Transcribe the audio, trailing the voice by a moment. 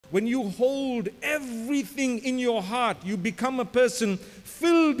when you hold everything in your heart, you become a person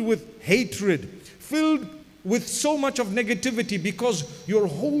filled with hatred, filled with so much of negativity because you're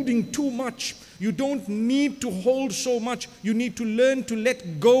holding too much. You don't need to hold so much. You need to learn to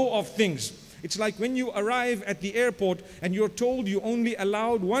let go of things. It's like when you arrive at the airport and you're told you only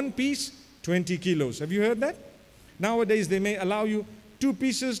allowed one piece, 20 kilos. Have you heard that? Nowadays they may allow you 2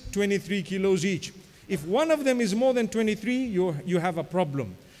 pieces, 23 kilos each. If one of them is more than 23, you have a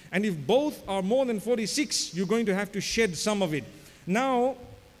problem. And if both are more than 46, you're going to have to shed some of it. Now,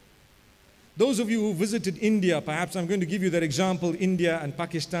 those of you who visited India, perhaps I'm going to give you that example, India and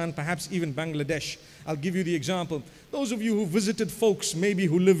Pakistan, perhaps even Bangladesh. I'll give you the example. Those of you who visited folks, maybe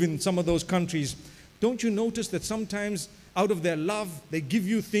who live in some of those countries, don't you notice that sometimes out of their love, they give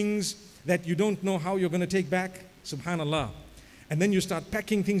you things that you don't know how you're going to take back? Subhanallah. And then you start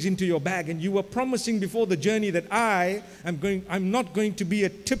packing things into your bag, and you were promising before the journey that I'm not going to be a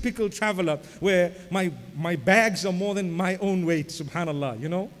typical traveler where my bags are more than my own weight. Subhanallah, you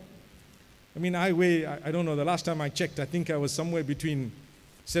know? I mean, I weigh, I don't know, the last time I checked, I think I was somewhere between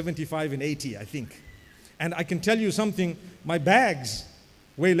 75 and 80, I think. And I can tell you something, my bags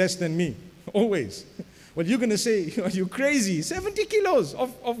weigh less than me, always. Well, you're going to say, are you crazy? 70 kilos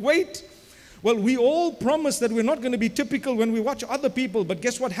of weight? Well, we all promise that we're not going to be typical when we watch other people, but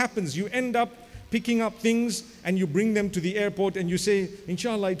guess what happens? You end up picking up things and you bring them to the airport and you say,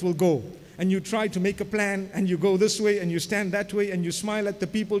 inshallah, it will go. And you try to make a plan and you go this way and you stand that way and you smile at the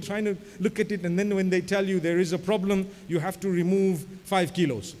people trying to look at it, and then when they tell you there is a problem, you have to remove 5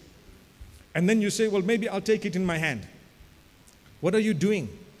 kilos. And then you say, well, maybe I'll take it in my hand. What are you doing?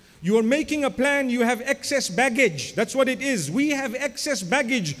 You are making a plan, you have excess baggage. That's what it is. We have excess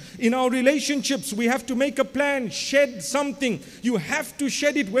baggage in our relationships. We have to make a plan, shed something. You have to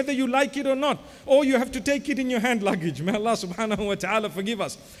shed it whether you like it or not. Or you have to take it in your hand luggage. May Allah subhanahu wa ta'ala forgive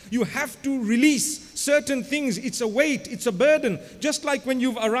us. You have to release certain things. It's a weight, it's a burden. Just like when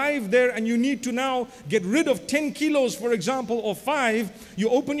you've arrived there and you need to now get rid of 10 kilos, for example, or 5, you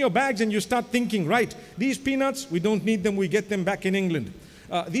open your bags and you start thinking, right, these peanuts, we don't need them, we get them back in England.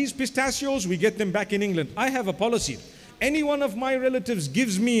 These pistachios, we get them back in England. I have a policy. Any one of my relatives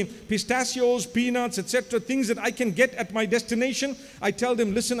gives me pistachios, peanuts, etc., things that I can get at my destination, I tell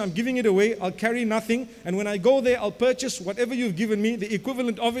them, listen, I'm giving it away, I'll carry nothing, and when I go there, I'll purchase whatever you've given me, the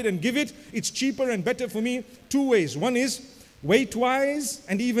equivalent of it, and give it. It's cheaper and better for me 2 ways. One is weight-wise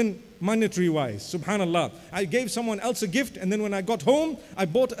and even monetary-wise. Subhanallah. I gave someone else a gift, and then when I got home, I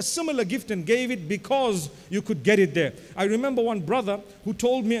bought a similar gift and gave it because you could get it there. I remember one brother who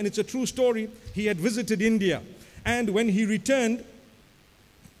told me, and it's a true story, he had visited India. And when he returned,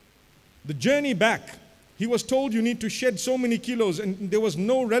 the journey back, he was told you need to shed so many kilos, and there was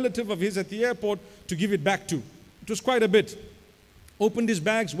no relative of his at the airport to give it back to. It was quite a bit. Opened his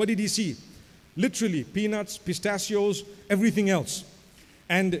bags, what did he see? Literally peanuts, pistachios, everything else.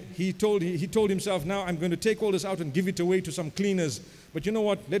 And he told himself, now I'm going to take all this out and give it away to some cleaners. But you know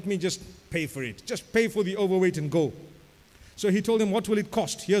what? Let me just pay for it. Just pay for the overweight and go. So he told him, what will it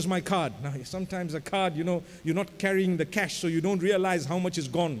cost? Here's my card. Now, sometimes a card, you know, you're not carrying the cash, so you don't realize how much is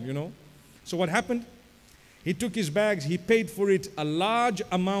gone, you know. So what happened? He took his bags, he paid for it a large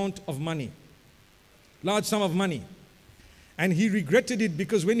amount of money. Large sum of money. And he regretted it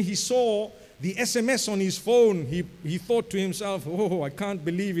because when he saw the SMS on his phone, he thought to himself, oh, I can't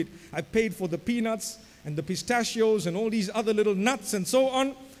believe it. I paid for the peanuts and the pistachios and all these other little nuts and so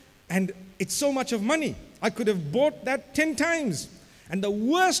on. And it's so much of money. I could have bought that 10 times. And the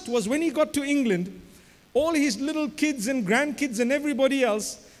worst was when he got to England, all his little kids and grandkids and everybody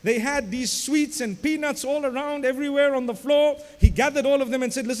else, they had these sweets and peanuts all around, everywhere on the floor. He gathered all of them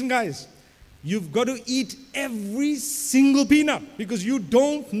and said, listen guys, you've got to eat every single peanut because you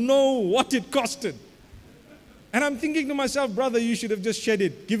don't know what it costed. And I'm thinking to myself, brother, you should have just shed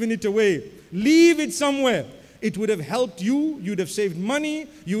it, given it away. Leave it somewhere. It would have helped you. You'd have saved money.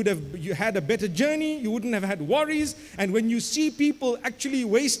 You had a better journey. You wouldn't have had worries. And when you see people actually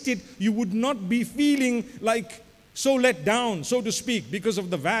waste it, you would not be feeling like so let down, so to speak, because of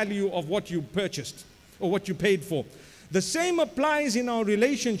the value of what you purchased or what you paid for. The same applies in our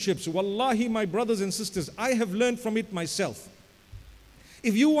relationships. Wallahi, my brothers and sisters, I have learned from it myself.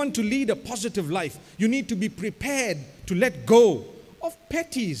 If you want to lead a positive life, you need to be prepared to let go of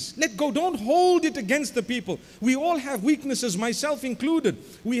petties. Let go. Don't hold it against the people. We all have weaknesses, myself included.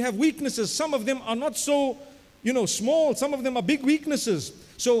 We have weaknesses. Some of them are not so, small. Some of them are big weaknesses.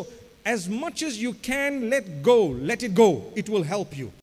 So as much as you can let go, let it go. It will help you.